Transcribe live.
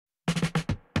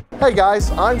Hey guys,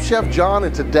 I'm Chef John,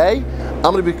 and today I'm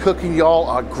gonna be cooking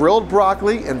y'all a grilled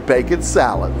broccoli and bacon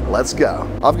salad. Let's go.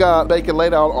 I've got bacon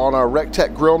laid out on our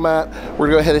recteq grill mat. We're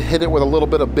gonna go ahead and hit it with a little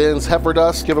bit of Ben's Heffer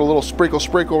dust, give it a little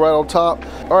sprinkle right on top.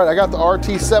 All right, I got the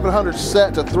RT 700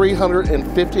 set to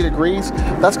 350 degrees.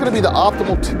 That's gonna be the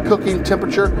optimal cooking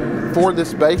temperature for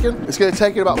this bacon. It's gonna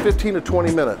take it about 15 to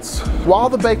 20 minutes. While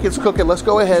the bacon's cooking, let's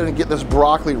go ahead and get this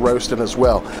broccoli roasting as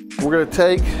well. We're gonna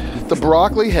take the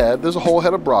broccoli head, there's a whole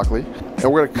head of broccoli,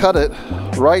 and we're gonna cut it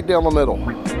right down the middle.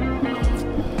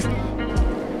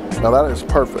 Now that is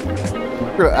perfect.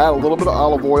 We're gonna add a little bit of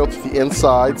olive oil to the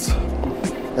insides,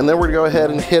 and then we're gonna go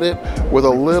ahead and hit it with a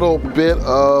little bit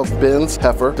of Ben's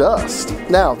Heffer dust.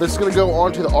 Now, this is gonna go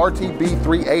onto the RTB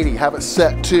 380, have it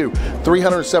set to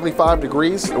 375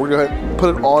 degrees, and we're gonna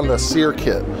put it on the sear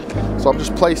kit. So I'm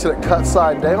just placing it cut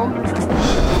side down.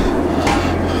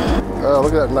 Oh,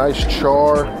 look at that nice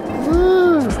char.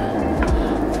 Woo.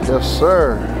 Yes,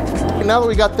 sir. Now that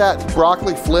we got that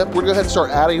broccoli flipped, we're gonna go ahead and start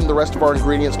adding the rest of our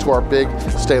ingredients to our big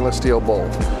stainless steel bowl.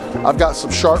 I've got some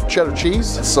sharp cheddar cheese,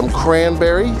 some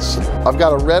cranberries. I've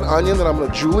got a red onion that I'm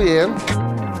gonna julienne.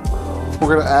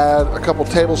 We're gonna add a couple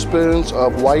tablespoons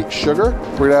of white sugar.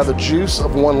 We're gonna add the juice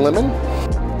of 1 lemon.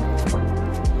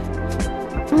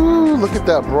 Ooh, look at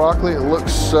that broccoli, it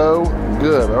looks so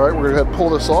good. All right, we're gonna go ahead and pull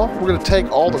this off. We're gonna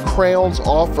take all the crowns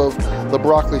off of the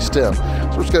broccoli stem.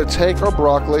 So we're just gonna take our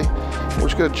broccoli, we're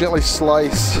just gonna gently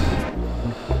slice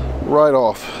right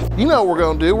off. You know what we're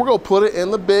gonna do, we're gonna put it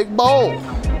in the big bowl.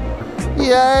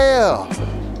 Yeah!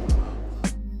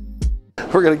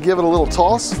 We're gonna give it a little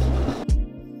toss.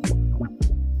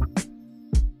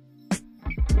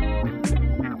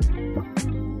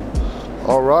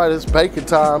 All right, it's bacon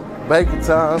time,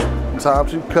 time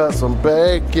to cut some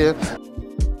bacon.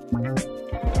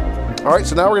 All right,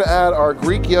 so now we're gonna add our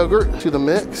Greek yogurt to the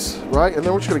mix, right? And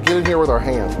then we're just gonna get in here with our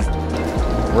hand.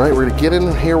 All right, we're gonna get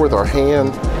in here with our hand.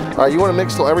 All right, you wanna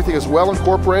mix till everything is well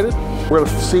incorporated. We're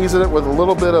gonna season it with a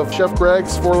little bit of Chef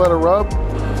Greg's 4-letter rub.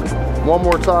 One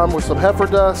more time with some heifer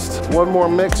dust. One more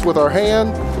mix with our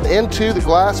hand. Into the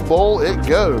glass bowl it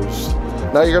goes.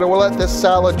 Now you're gonna let this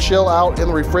salad chill out in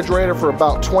the refrigerator for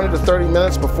about 20 to 30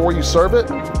 minutes before you serve it.